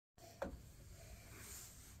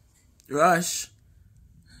Rush.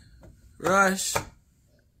 Rush.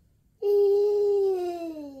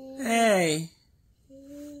 Hey.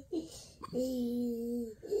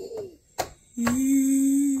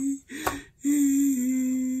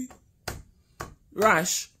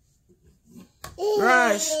 Rush.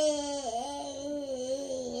 Rush.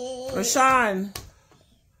 Rashawn.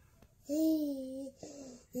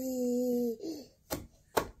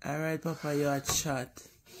 Alright, Papa, you're a chat.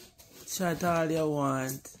 Chat all you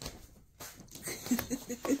want.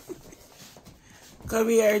 Come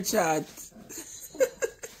here, chat.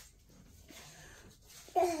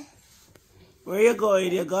 Where you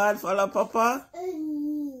going? You going to follow Papa?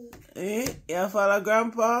 Eh? You follow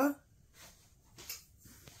Grandpa?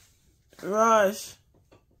 Rush.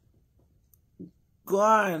 Go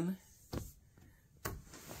on.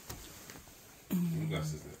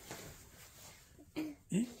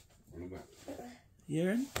 Eh?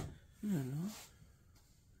 Here? I don't know.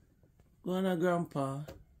 Go on, Grandpa.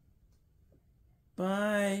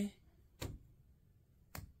 Bye.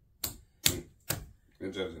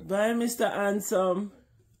 Bye, Mr. Handsome.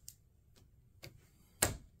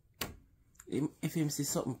 If him see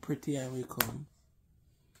something pretty, I will come.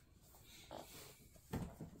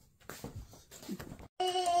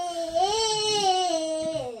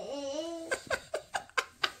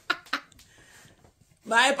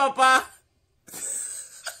 Bye, Papa.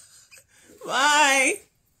 Bye.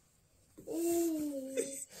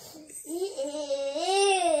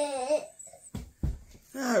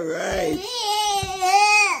 All right.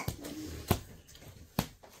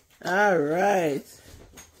 All right.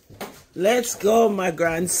 Let's go, my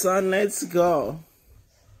grandson. Let's go.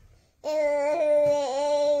 Da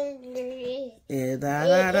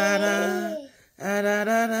da da da da da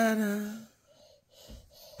da da.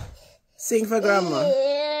 Sing for Grandma.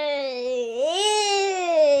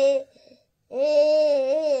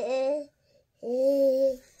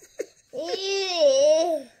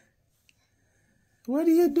 What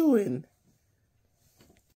are you doing?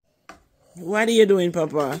 What are you doing,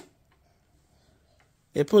 Papa?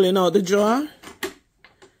 You're pulling out the drawer?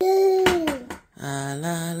 Ah,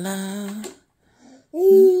 la, la.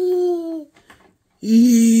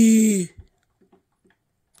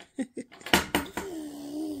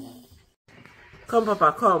 Come,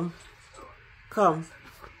 Papa, come. Come.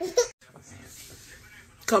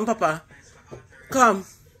 Come, Papa. Come.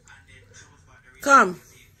 Come.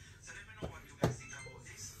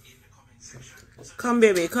 Come,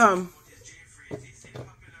 baby, come.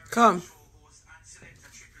 Come.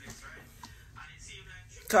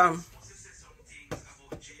 Come.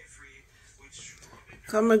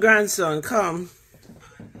 Come, my grandson, come.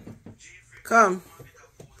 Come.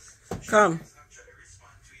 Come.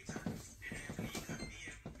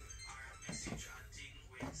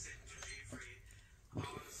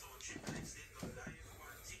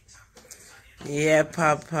 Yeah,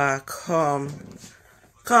 Papa, come.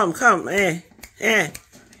 Come, come, eh.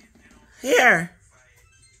 Here.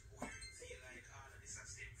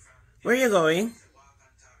 Where are you going?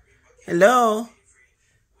 Hello?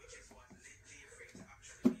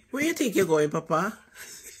 Where do you think you're going, Papa?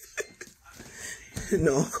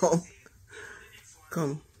 No, come.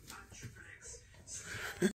 Come.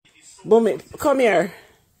 Boom, come here.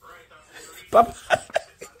 Papa.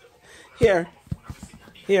 Here.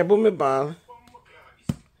 Here, boom me ball.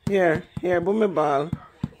 Here, boom me ball.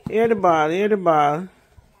 Here the ball.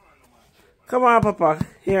 Come on, Papa.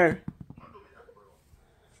 Here.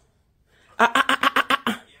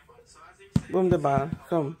 Boom the ball.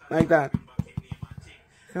 Come, like that.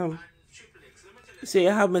 Come. See, you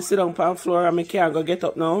have me sit down on the floor and I can't go get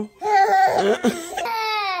up now.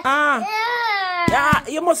 Yeah,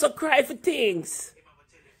 you must cry for things.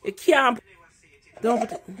 You can't. Don't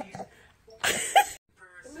put it.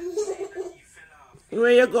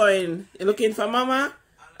 Where you going? You looking for Mama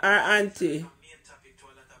or Auntie?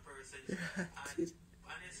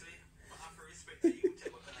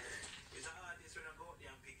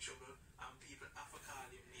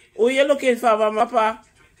 Who you looking for, Mama, Papa?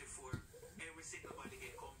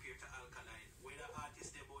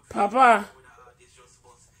 Papa?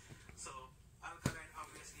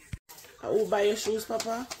 Who buy your shoes,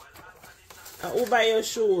 Papa? Who buy your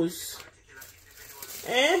shoes?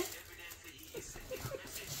 Eh?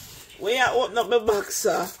 Where you open up my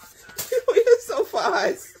boxer? Why you so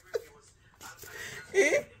fast?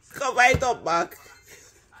 Eh? Come right up back.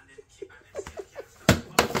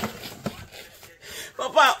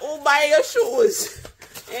 Papa, who buy your shoes?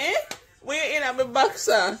 Eh? Where you in at my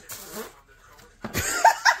boxer?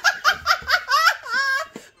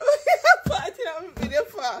 What you party on my video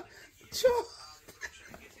for? Sure.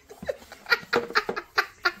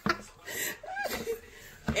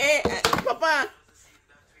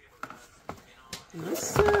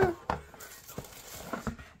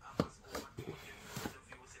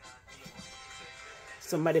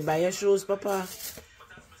 somebody buy your shoes, Papa.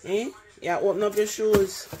 Eh? Yeah, open up your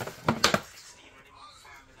shoes.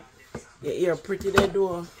 Your ear pretty there,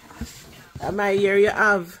 though. That my ear you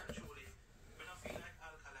have.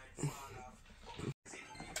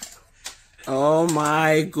 Oh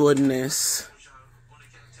my goodness.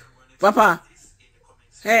 Papa.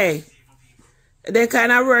 Hey. The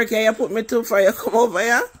kind of work here you put me to for you come over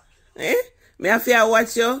here? Eh? Me have to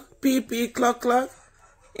watch you. Pee clock.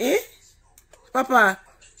 Eh? Papa.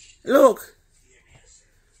 Look.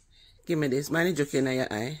 Give me this. Man, joking in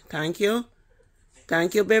your eye. Thank you.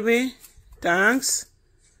 Thank you, baby. Thanks.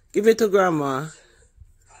 Give it to Grandma.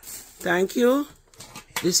 Thank you.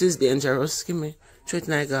 This is dangerous. Give me. Throw it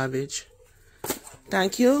like garbage.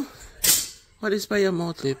 Thank you. What is by your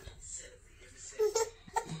mouth lip?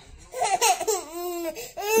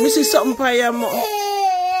 Let me see something by your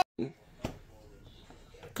mouth.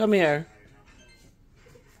 Come here.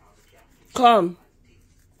 Come.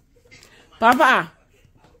 Papa.